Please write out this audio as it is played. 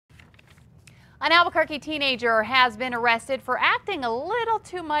An Albuquerque teenager has been arrested for acting a little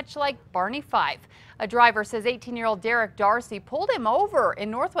too much like Barney Fife. A driver says 18-year-old Derek Darcy pulled him over in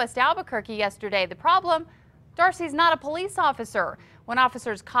northwest Albuquerque yesterday. The problem? Darcy's not a police officer. When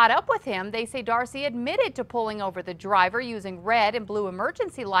officers caught up with him, they say Darcy admitted to pulling over the driver using red and blue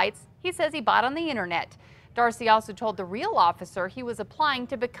emergency lights he says he bought on the internet. Darcy also told the real officer he was applying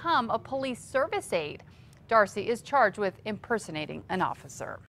to become a police service aide. Darcy is charged with impersonating an officer.